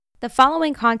The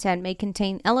following content may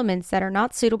contain elements that are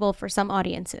not suitable for some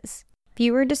audiences.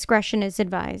 Viewer discretion is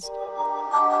advised.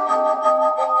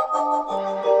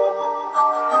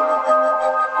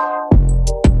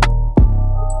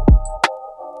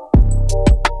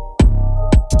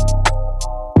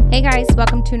 Hey guys,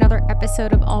 welcome to another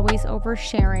episode of Always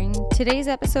Oversharing. Today's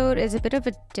episode is a bit of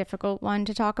a difficult one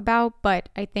to talk about, but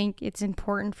I think it's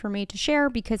important for me to share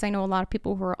because I know a lot of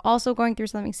people who are also going through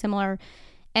something similar,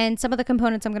 and some of the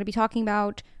components I'm going to be talking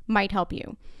about might help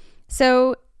you.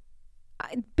 So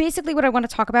basically what I want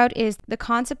to talk about is the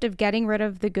concept of getting rid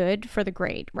of the good for the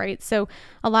great, right? So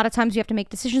a lot of times we have to make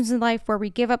decisions in life where we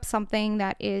give up something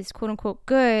that is quote unquote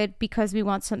good because we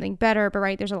want something better, but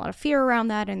right, there's a lot of fear around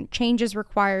that and change is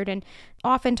required, and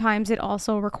oftentimes it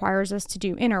also requires us to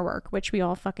do inner work, which we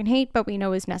all fucking hate, but we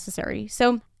know is necessary.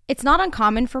 So it's not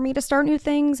uncommon for me to start new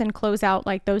things and close out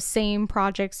like those same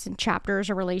projects and chapters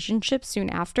or relationships soon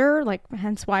after, like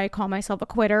hence why I call myself a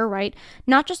quitter, right?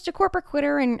 Not just a corporate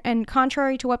quitter, and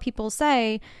contrary to what people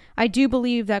say, I do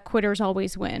believe that quitters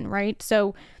always win, right?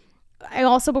 So I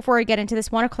also, before I get into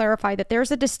this, want to clarify that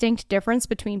there's a distinct difference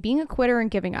between being a quitter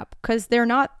and giving up, because they're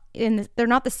not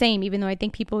the same, even though I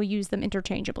think people use them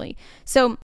interchangeably.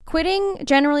 So quitting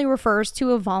generally refers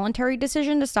to a voluntary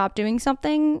decision to stop doing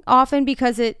something, often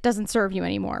because it doesn't serve you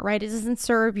anymore, right? It doesn't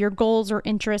serve your goals or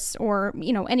interests or,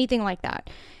 anything like that.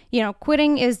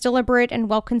 Quitting is deliberate and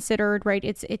well considered, right?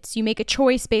 It's you make a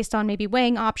choice based on maybe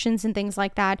weighing options and things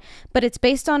like that, but it's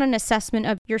based on an assessment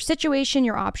of your situation,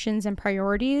 your options and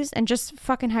priorities, and just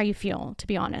fucking how you feel, to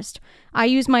be honest. I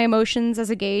use my emotions as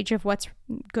a gauge of what's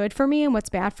good for me and what's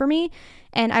bad for me,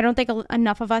 and I don't think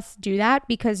enough of us do that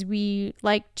because we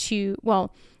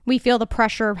we feel the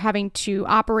pressure of having to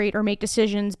operate or make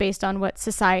decisions based on what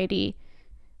society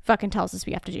fucking tells us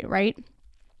we have to do, right?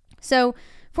 So,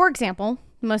 for example,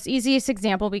 the most easiest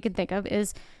example we can think of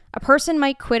is a person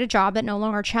might quit a job that no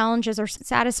longer challenges or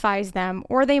satisfies them,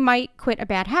 or they might quit a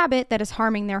bad habit that is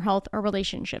harming their health or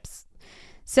relationships.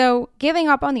 So giving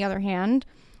up, on the other hand,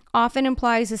 often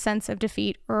implies a sense of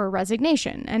defeat or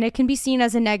resignation, and it can be seen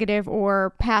as a negative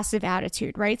or passive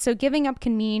attitude, right? So giving up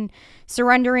can mean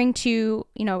surrendering to,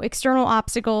 external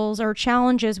obstacles or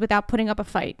challenges without putting up a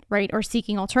fight, right? Or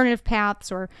seeking alternative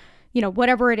paths or,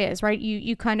 whatever it is, right?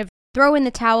 You kind of throw in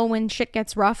the towel when shit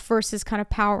gets rough versus kind of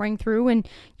powering through and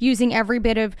using every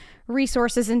bit of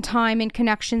resources and time and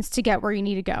connections to get where you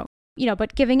need to go.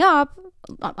 But giving up,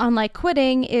 unlike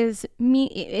quitting,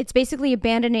 it's basically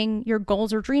abandoning your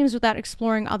goals or dreams without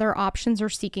exploring other options or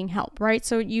seeking help, right?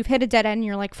 So you've hit a dead end and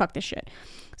you're like, fuck this shit.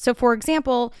 So for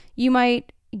example, you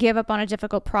might give up on a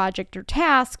difficult project or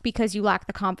task because you lack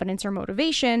the confidence or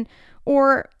motivation,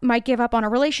 or might give up on a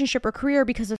relationship or career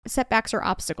because of setbacks or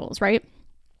obstacles, right?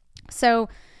 So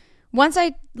once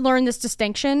I learned this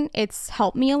distinction, it's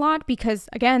helped me a lot because,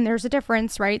 again, there's a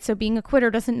difference, right? So being a quitter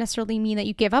doesn't necessarily mean that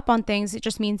you give up on things. It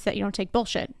just means that you don't take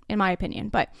bullshit, in my opinion.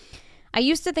 But I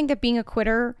used to think that being a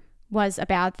quitter was a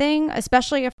bad thing,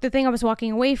 especially if the thing I was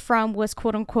walking away from was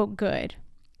quote unquote good.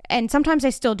 And sometimes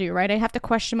I still do, right? I have to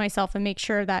question myself and make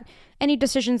sure that any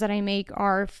decisions that I make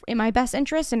are in my best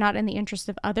interest and not in the interest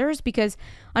of others, because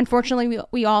unfortunately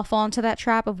we all fall into that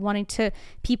trap of wanting to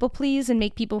people please and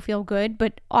make people feel good.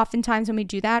 But oftentimes when we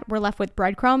do that, we're left with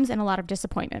breadcrumbs and a lot of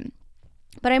disappointment.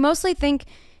 But I mostly think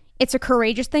it's a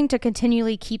courageous thing to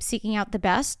continually keep seeking out the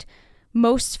best,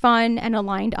 most fun and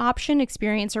aligned option,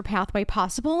 experience, or pathway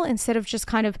possible, instead of just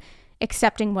kind of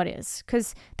accepting what is,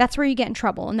 because that's where you get in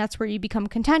trouble and that's where you become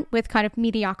content with kind of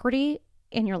mediocrity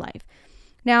in your life.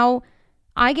 Now,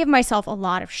 I give myself a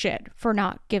lot of shit for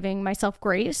not giving myself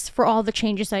grace for all the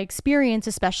changes I experience,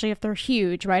 especially if they're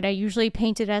huge, right? I usually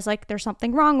paint it as like, there's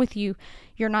something wrong with you.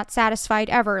 You're not satisfied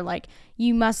ever. Like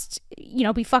you must,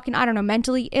 be fucking, I don't know,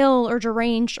 mentally ill or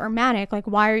deranged or manic. Like,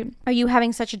 why are you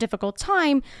having such a difficult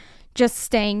time just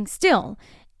staying still?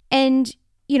 And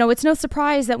it's no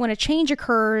surprise that when a change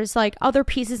occurs, like other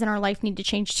pieces in our life need to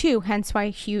change too, hence why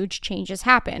huge changes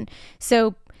happen.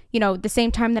 So, the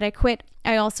same time that I quit,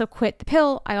 I also quit the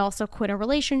pill. I also quit a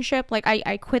relationship. Like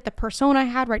I quit the persona I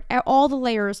had, right? All the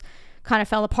layers kind of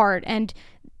fell apart. And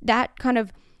that kind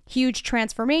of huge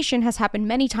transformation has happened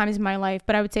many times in my life.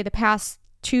 But I would say the past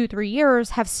 2-3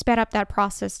 years have sped up that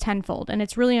process tenfold. And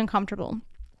it's really uncomfortable.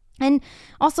 And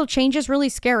also change is really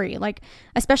scary, like,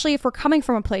 especially if we're coming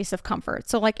from a place of comfort.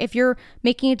 So like if you're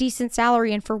making a decent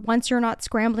salary and for once you're not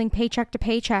scrambling paycheck to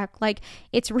paycheck, like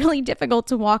it's really difficult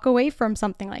to walk away from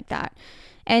something like that.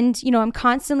 And, I'm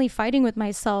constantly fighting with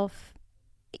myself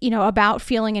about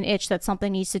feeling an itch that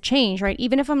something needs to change, right?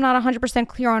 Even if I'm not 100%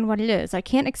 clear on what it is, I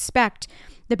can't expect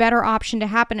the better option to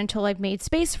happen until I've made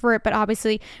space for it. But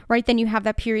obviously, right then you have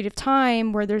that period of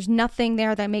time where there's nothing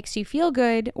there that makes you feel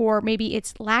good, or maybe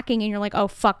it's lacking and you're like, oh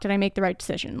fuck, did I make the right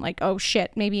decision? Like, oh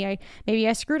shit, maybe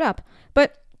I screwed up.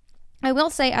 But I will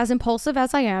say, as impulsive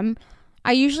as I am,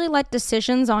 I usually let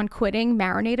decisions on quitting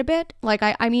marinate a bit. Like,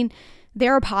 I mean,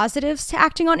 there are positives to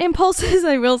acting on impulses.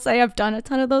 I will say I've done a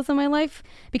ton of those in my life,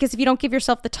 because if you don't give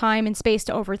yourself the time and space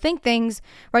to overthink things,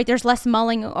 right, there's less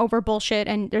mulling over bullshit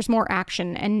and there's more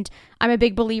action. And I'm a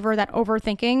big believer that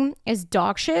overthinking is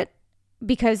dog shit,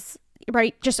 because,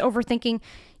 right, just overthinking,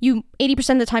 80%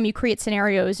 of the time you create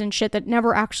scenarios and shit that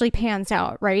never actually pans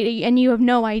out, right? And you have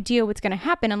no idea what's going to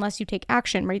happen unless you take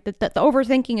action, right? The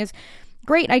overthinking is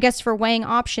great, I guess, for weighing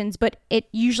options, but it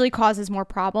usually causes more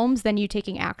problems than you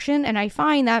taking action. And I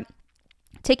find that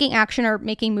taking action or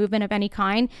making movement of any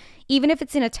kind, even if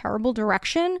it's in a terrible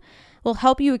direction, will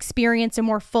help you experience a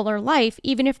more fuller life,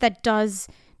 even if that does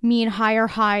mean higher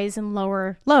highs and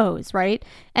lower lows, right?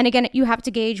 And again, you have to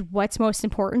gauge what's most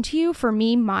important to you. For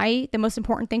me, the most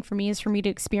important thing for me is for me to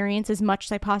experience as much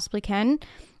as I possibly can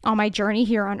on my journey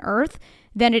here on earth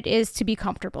than it is to be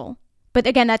comfortable. But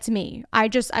again, that's me. I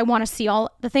want to see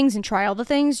all the things and try all the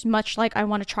things, much like I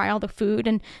want to try all the food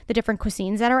and the different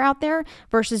cuisines that are out there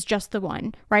versus just the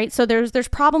one, right? So there's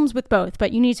problems with both,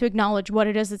 but you need to acknowledge what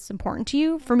it is that's important to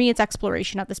you. For me, it's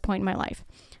exploration at this point in my life.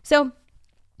 So,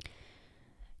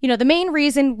 the main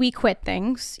reason we quit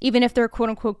things, even if they're quote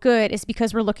unquote good, is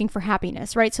because we're looking for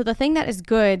happiness, right? So the thing that is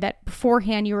good that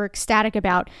beforehand you were ecstatic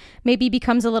about maybe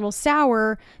becomes a little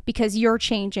sour because you're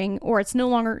changing, or it's no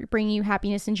longer bringing you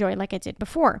happiness and joy like it did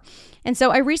before. And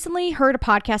so I recently heard a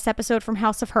podcast episode from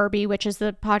House of Herbie, which is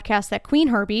the podcast that Queen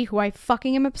Herbie, who I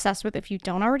fucking am obsessed with. If you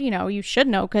don't already know, you should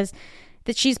know, because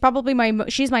that she's probably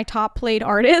she's my top played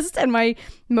artist and my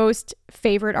most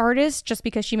favorite artist, just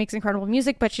because she makes incredible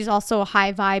music, but she's also a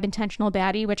high vibe, intentional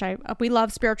baddie, which we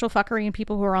love spiritual fuckery and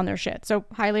people who are on their shit. So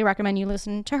highly recommend you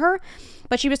listen to her.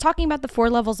 But she was talking about the 4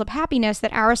 levels of happiness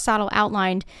that Aristotle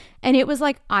outlined, and it was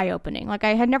like eye-opening. Like,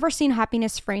 I had never seen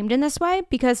happiness framed in this way,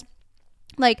 because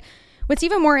like what's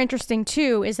even more interesting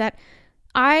too is that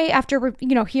after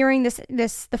hearing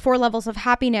the 4 levels of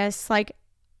happiness, like,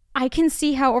 I can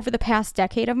see how over the past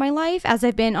decade of my life, as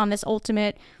I've been on this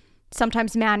ultimate,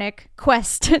 sometimes manic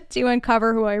quest to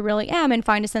uncover who I really am and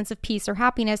find a sense of peace or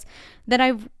happiness, that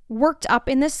I've worked up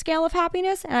in this scale of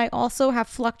happiness. And I also have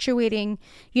fluctuating,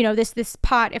 this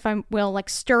pot, if I will, like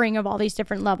stirring of all these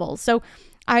different levels. So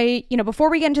before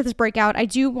we get into this breakout, I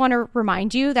do want to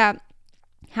remind you that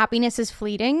happiness is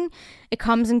fleeting. It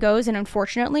comes and goes, and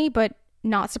unfortunately, but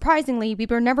not surprisingly, we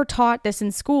were never taught this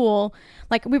in school.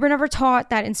 Like, we were never taught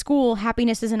that in school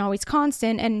happiness isn't always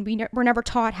constant, and we were never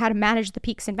taught how to manage the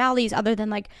peaks and valleys other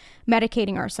than like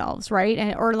medicating ourselves,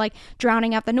 right? Or like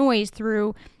drowning out the noise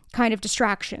through kind of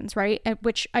distractions, right?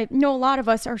 Which I know a lot of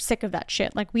us are sick of that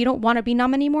shit. Like, we don't want to be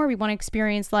numb anymore. We want to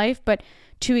experience life, but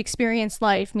to experience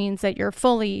life means that you're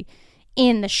fully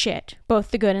in the shit, both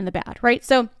the good and the bad, right?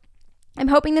 So I'm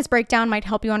hoping this breakdown might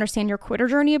help you understand your quitter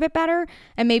journey a bit better,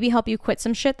 and maybe help you quit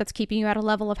some shit that's keeping you at a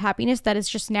level of happiness that is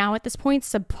just now at this point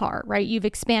subpar, right? You've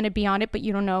expanded beyond it, but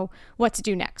you don't know what to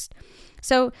do next.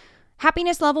 So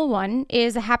happiness level 1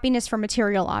 is a happiness for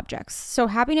material objects. So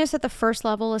happiness at the first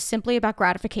level is simply about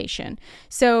gratification.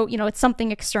 So, it's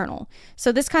something external.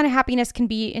 So this kind of happiness can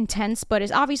be intense, but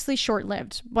is obviously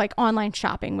short-lived, like online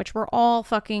shopping, which we're all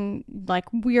fucking like,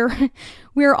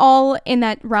 we're all in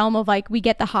that realm of like, we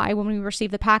get the high when we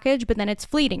receive the package, but then it's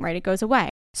fleeting, right? It goes away.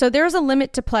 So there's a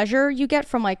limit to pleasure you get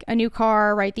from like a new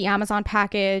car, right? The Amazon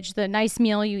package, the nice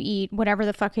meal you eat, whatever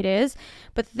the fuck it is.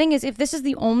 But the thing is, if this is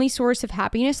the only source of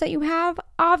happiness that you have,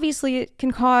 obviously it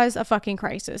can cause a fucking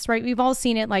crisis, right? We've all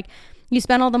seen it. Like, you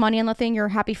spend all the money on the thing, you're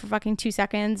happy for fucking 2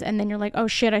 seconds, and then you're like, oh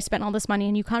shit, I spent all this money,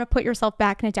 and you kind of put yourself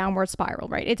back in a downward spiral,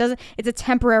 right? It's a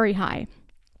temporary high.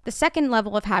 The second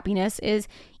level of happiness is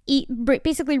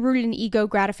basically rooted in ego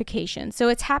gratification. So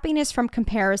it's happiness from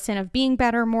comparison of being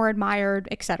better, more admired,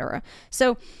 etc.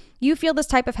 So you feel this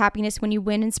type of happiness when you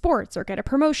win in sports or get a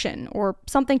promotion or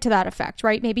something to that effect,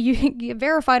 right? Maybe you get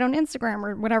verified on Instagram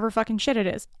or whatever fucking shit it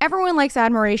is. Everyone likes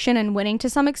admiration and winning to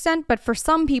some extent, but for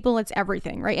some people it's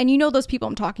everything, right? And you know those people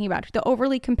I'm talking about, the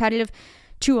overly competitive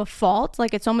to a fault.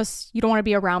 Like, it's almost, you don't want to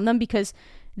be around them because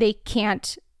they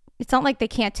can't, it's not like they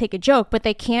can't take a joke, but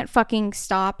they can't fucking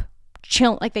stop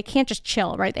chill. Like, they can't just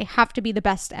chill, right? They have to be the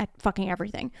best at fucking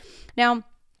everything. Now,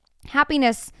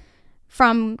 happiness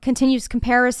from continuous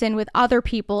comparison with other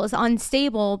people is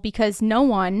unstable because no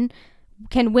one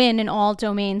can win in all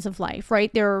domains of life,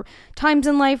 right? There are times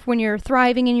in life when you're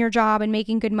thriving in your job and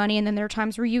making good money, and then there are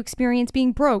times where you experience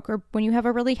being broke, or when you have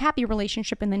a really happy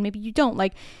relationship and then maybe you don't.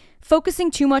 Like,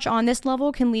 focusing too much on this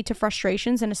level can lead to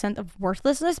frustrations and a sense of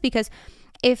worthlessness, because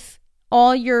if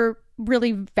all you're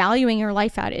really valuing your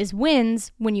life at is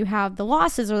wins, when you have the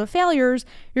losses or the failures,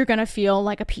 you're going to feel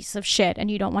like a piece of shit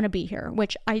and you don't want to be here,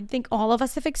 which I think all of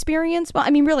us have experienced. Well, I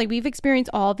mean, really, we've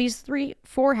experienced all of these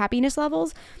 3-4 happiness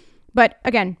levels. But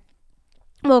again,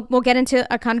 we'll get into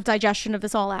a kind of digestion of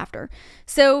this all after.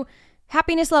 So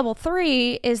happiness level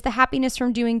 3 is the happiness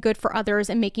from doing good for others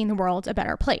and making the world a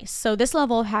better place. So this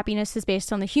level of happiness is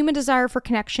based on the human desire for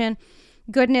connection,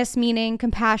 goodness, meaning,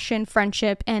 compassion,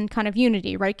 friendship, and kind of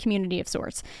unity, right? Community of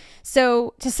sorts.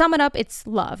 So to sum it up, it's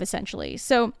love, essentially.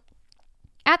 So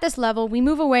at this level, we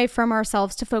move away from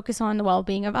ourselves to focus on the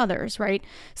well-being of others, right?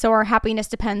 So our happiness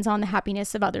depends on the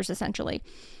happiness of others, essentially.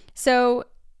 So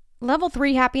level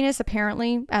 3 happiness,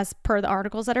 apparently, as per the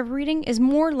articles that I'm reading, is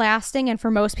more lasting and for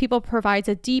most people provides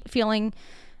a deep feeling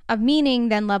of meaning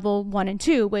than level 1 and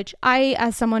 2, which I,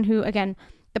 as someone who, again,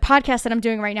 the podcast that I'm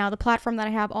doing right now, the platform that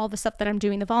I have, all the stuff that I'm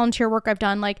doing, the volunteer work I've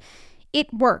done, like,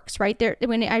 it works, right? There,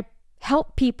 when I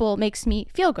help people, it makes me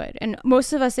feel good. And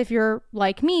most of us, if you're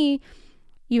like me,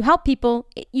 you help people,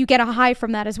 you get a high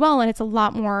from that as well, and it's a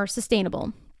lot more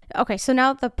sustainable. Okay, so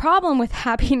now the problem with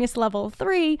happiness level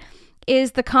 3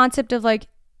 is the concept of like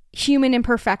human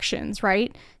imperfections,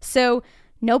 right? So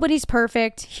nobody's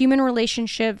perfect. Human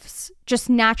relationships just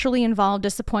naturally involve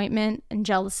disappointment and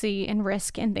jealousy and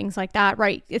risk and things like that,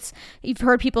 right? You've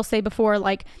heard people say before,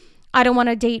 like, I don't want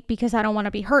to date because I don't want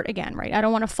to be hurt again, right? I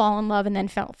don't want to fall in love and then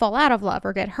fall out of love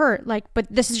or get hurt. Like, but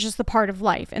this is just the part of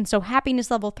life. And so happiness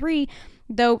level 3,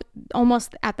 though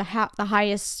almost at the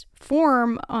highest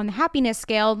form on the happiness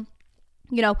scale,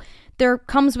 you know, there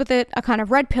comes with it a kind of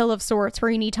red pill of sorts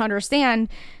where you need to understand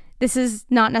this is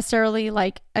not necessarily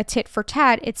like a tit for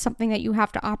tat. It's something that you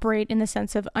have to operate in the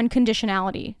sense of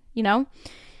unconditionality, you know?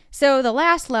 So the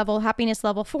last level, happiness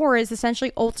level 4, is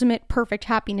essentially ultimate perfect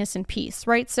happiness and peace,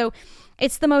 right? So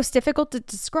it's the most difficult to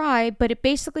describe, but it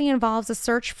basically involves a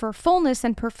search for fullness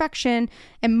and perfection,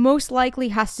 and most likely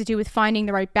has to do with finding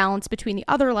the right balance between the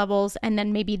other levels, and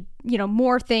then maybe, you know,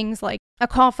 more things like a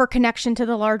call for connection to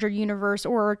the larger universe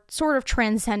or sort of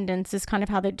transcendence is kind of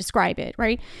how they describe it,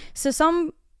 right? So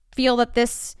some feel that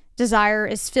this desire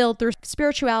is filled through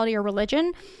spirituality or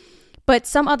religion, but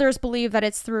some others believe that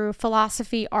it's through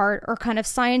philosophy, art, or kind of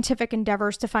scientific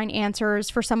endeavors to find answers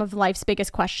for some of life's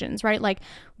biggest questions, right? Like,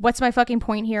 what's my fucking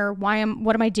point here? What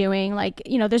am I doing? Like,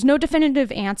 you know, there's no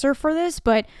definitive answer for this,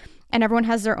 and everyone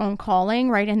has their own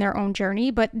calling, right? And their own journey.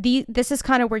 But this is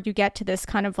kind of where you get to this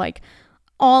kind of like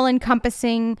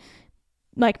all-encompassing,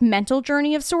 like, mental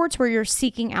journey of sorts, where you're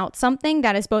seeking out something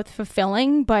that is both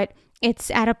fulfilling, but it's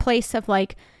at a place of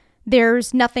like,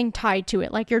 there's nothing tied to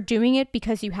it. Like, you're doing it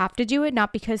because you have to do it,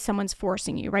 not because someone's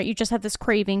forcing you, right? You just have this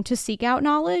craving to seek out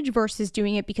knowledge versus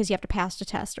doing it because you have to pass a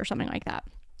test or something like that.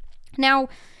 Now,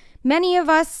 many of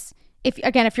us, if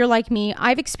you're like me,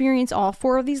 I've experienced all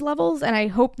 4 of these levels, and I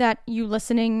hope that you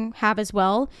listening have as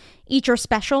well. Each are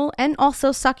special and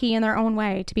also sucky in their own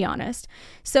way, to be honest.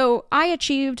 So I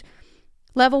achieved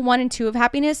level 1 and 2 of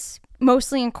happiness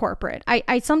mostly in corporate.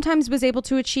 I sometimes was able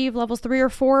to achieve levels 3 or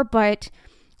 4, but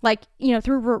like, you know,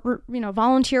 through,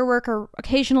 volunteer work or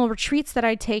occasional retreats that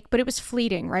I take, but it was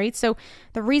fleeting, right? So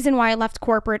the reason why I left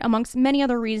corporate, amongst many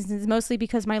other reasons, is mostly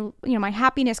because my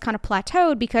happiness kind of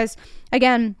plateaued because,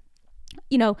 again,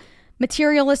 you know,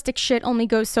 materialistic shit only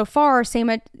goes so far, same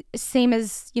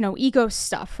as, you know, ego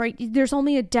stuff, right? There's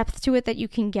only a depth to it that you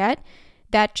can get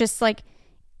that just like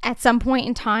at some point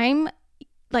in time,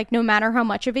 like, no matter how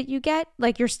much of it you get,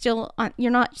 like,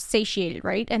 you're not satiated,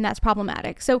 right? And that's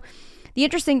problematic. So the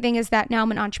interesting thing is that now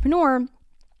I'm an entrepreneur.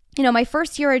 You know, my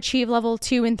first year I achieved level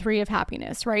 2 and 3 of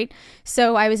happiness, right?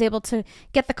 So I was able to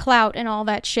get the clout and all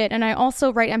that shit. And I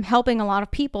also, right, I'm helping a lot of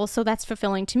people. So that's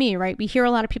fulfilling to me, right? We hear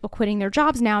a lot of people quitting their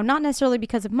jobs now, not necessarily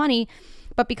because of money,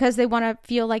 but because they want to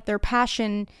feel like their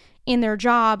passion in their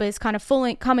job is kind of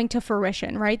fully coming to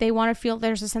fruition, right? They want to feel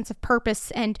there's a sense of purpose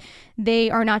and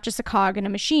they are not just a cog in a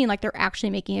machine, like they're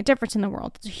actually making a difference in the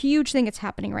world. It's a huge thing that's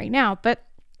happening right now. But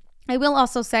I will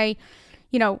also say,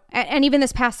 you know, and even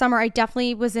this past summer, I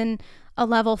definitely was in a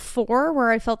level 4 where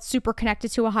I felt super connected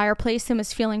to a higher place and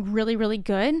was feeling really, really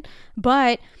good.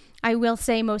 But I will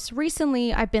say most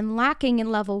recently, I've been lacking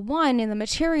in level 1 in the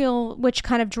material, which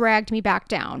kind of dragged me back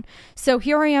down. So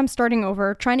here I am starting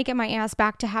over, trying to get my ass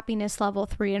back to happiness level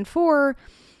 3 and 4.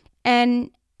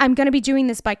 And I'm going to be doing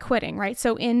this by quitting, right?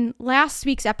 So in last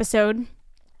week's episode,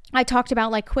 I talked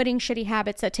about like quitting shitty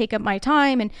habits that take up my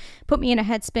time and put me in a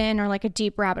headspin or like a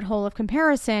deep rabbit hole of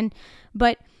comparison.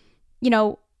 But,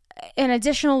 an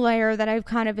additional layer that I've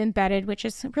kind of embedded, which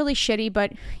is really shitty,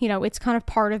 but, it's kind of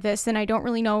part of this. And I don't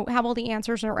really have all the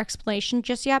answers or explanation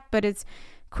just yet, but it's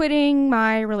quitting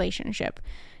my relationship.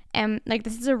 And like,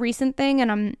 this is a recent thing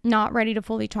and I'm not ready to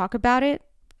fully talk about it,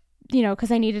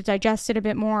 because I need to digest it a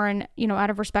bit more. And, out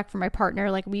of respect for my partner,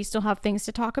 like we still have things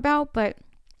to talk about, but,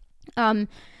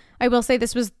 I will say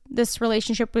this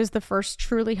relationship was the first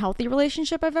truly healthy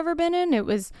relationship I've ever been in. It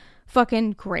was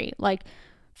fucking great. Like,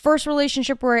 first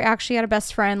relationship where I actually had a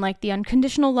best friend, like the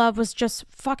unconditional love was just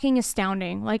fucking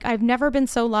astounding. Like, I've never been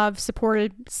so loved,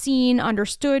 supported, seen,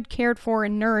 understood, cared for,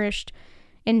 and nourished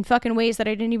in fucking ways that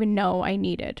I didn't even know I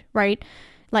needed, right?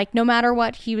 Like, no matter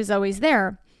what, he was always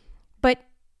there. But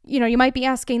you might be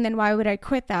asking, then why would I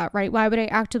quit that, right? Why would I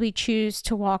actively choose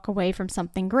to walk away from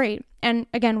something great? And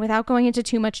again, without going into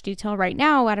too much detail right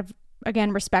now, out of,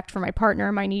 again, respect for my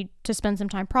partner, my need to spend some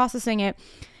time processing it,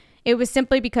 it was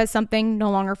simply because something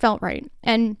no longer felt right.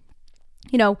 And,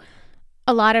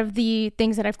 a lot of the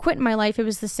things that I've quit in my life, it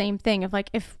was the same thing of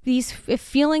like, if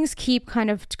feelings keep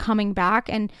kind of coming back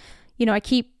and, I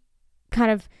keep kind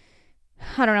of,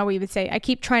 I don't know what you would say, I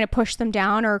keep trying to push them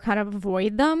down or kind of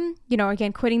avoid them,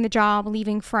 again, quitting the job,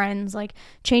 leaving friends, like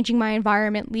changing my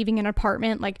environment, leaving an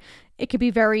apartment, like it could be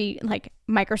very like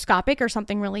microscopic or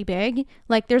something really big.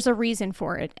 Like there's a reason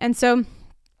for it. And so,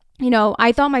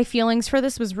 I thought my feelings for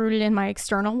this was rooted in my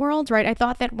external world, right? I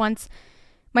thought that once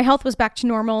my health was back to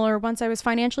normal, or once I was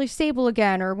financially stable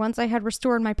again, or once I had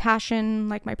restored my passion,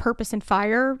 like my purpose and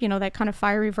fire, that kind of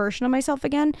fiery version of myself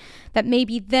again, that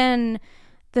maybe then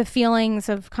the feelings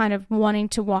of kind of wanting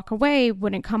to walk away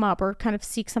wouldn't come up, or kind of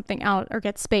seek something out or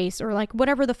get space or like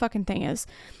whatever the fucking thing is.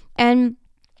 And,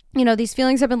 these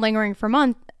feelings have been lingering for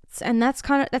months, and that's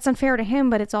unfair to him,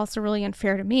 but it's also really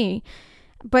unfair to me.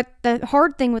 But the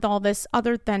hard thing with all this,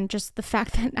 other than just the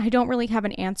fact that I don't really have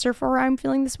an answer for why I'm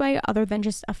feeling this way, other than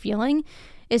just a feeling,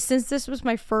 is since this was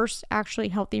my first actually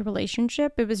healthy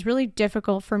relationship, it was really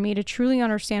difficult for me to truly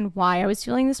understand why I was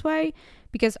feeling this way,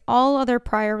 because all other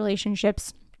prior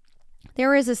relationships,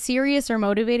 there is a serious or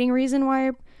motivating reason why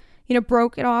I,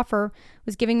 broke it off or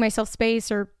was giving myself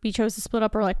space, or we chose to split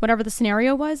up, or like whatever the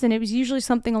scenario was. And it was usually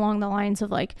something along the lines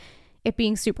of like it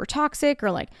being super toxic,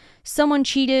 or like someone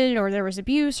cheated, or there was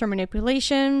abuse or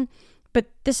manipulation. But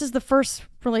this is the first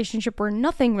relationship where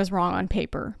nothing was wrong on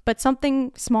paper, but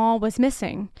something small was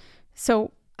missing.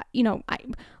 So,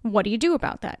 what do you do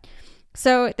about that?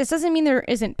 So this doesn't mean there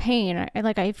isn't pain.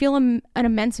 I feel an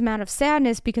immense amount of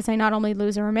sadness because I not only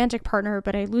lose a romantic partner,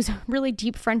 but I lose a really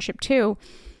deep friendship too.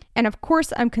 And of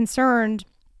course, I'm concerned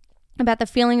about the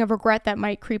feeling of regret that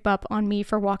might creep up on me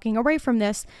for walking away from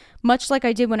this, much like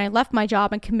I did when I left my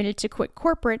job and committed to quit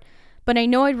corporate. But I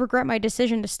know I'd regret my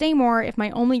decision to stay more if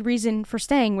my only reason for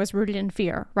staying was rooted in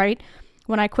fear, right?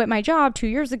 When I quit my job 2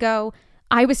 years ago,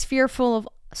 I was fearful of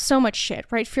so much shit,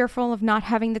 right? Fearful of not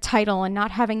having the title and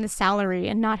not having the salary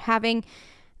and not having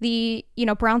the,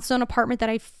 brownstone apartment that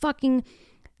I fucking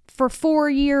for 4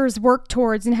 years worked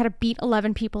towards and had to beat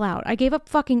 11 people out. I gave up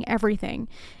fucking everything.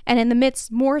 And in the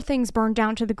midst, more things burned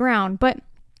down to the ground.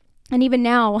 And even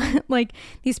now, like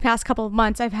these past couple of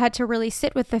months, I've had to really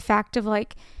sit with the fact of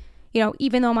like,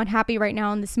 even though I'm unhappy right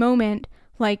now in this moment,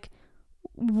 like,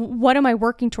 what am I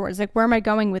working towards? Like, where am I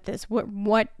going with this? What,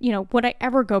 would I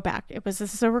ever go back? Was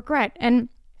this a regret? And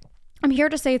I'm here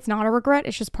to say it's not a regret.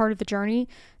 It's just part of the journey.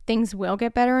 Things will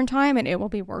get better in time and it will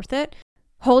be worth it.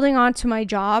 Holding on to my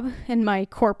job and my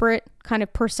corporate kind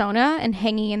of persona and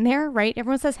hanging in there, right?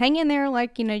 Everyone says hang in there,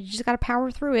 like, you just got to power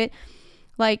through it.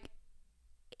 Like,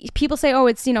 people say, oh,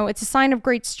 it's a sign of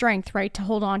great strength, right, to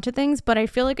hold on to things. But I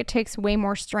feel like it takes way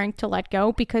more strength to let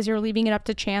go because you're leaving it up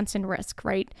to chance and risk,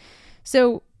 right?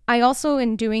 So I also,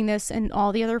 in doing this and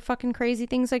all the other fucking crazy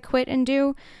things I quit and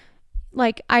do,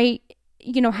 like, I,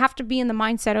 have to be in the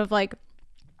mindset of like,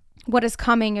 what is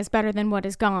coming is better than what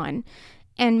is gone.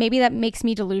 And maybe that makes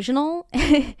me delusional,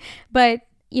 but,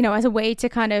 as a way to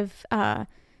kind of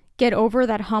get over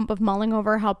that hump of mulling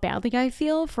over how badly I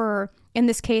feel for, in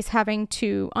this case, having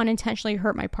to unintentionally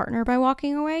hurt my partner by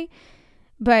walking away.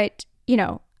 But,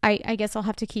 I guess I'll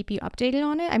have to keep you updated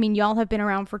on it. I mean, y'all have been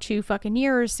around for 2 fucking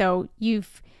years. So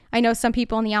I know some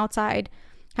people on the outside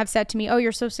have said to me, oh,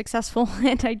 you're so successful.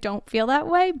 And I don't feel that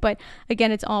way. But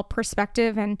again, it's all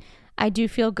perspective. And I do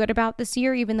feel good about this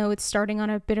year, even though it's starting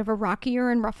on a bit of a rockier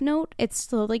and rough note. It's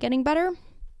slowly getting better.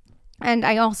 And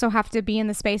I also have to be in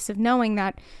the space of knowing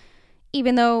that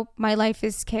even though my life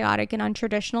is chaotic and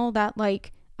untraditional, that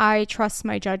like I trust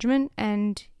my judgment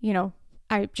and,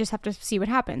 I just have to see what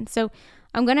happens. So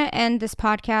I'm going to end this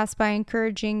podcast by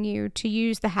encouraging you to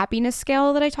use the happiness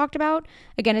scale that I talked about.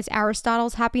 Again, it's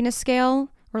Aristotle's happiness scale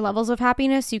or levels of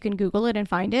happiness. You can Google it and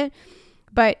find it.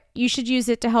 But you should use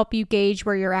it to help you gauge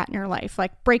where you're at in your life.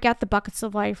 Like break out the buckets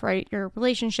of life, right? Your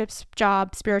relationships,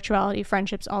 job, spirituality,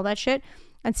 friendships, all that shit,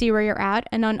 and see where you're at.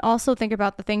 And then also think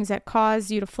about the things that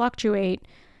cause you to fluctuate,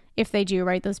 if they do,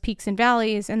 right? Those peaks and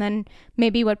valleys. And then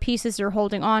maybe what pieces you're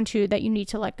holding on to that you need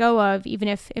to let go of, even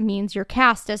if it means you're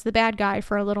cast as the bad guy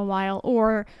for a little while,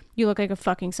 or you look like a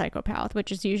fucking psychopath,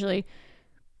 which is usually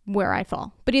where I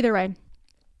fall. But either way,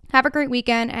 have a great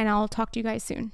weekend, and I'll talk to you guys soon.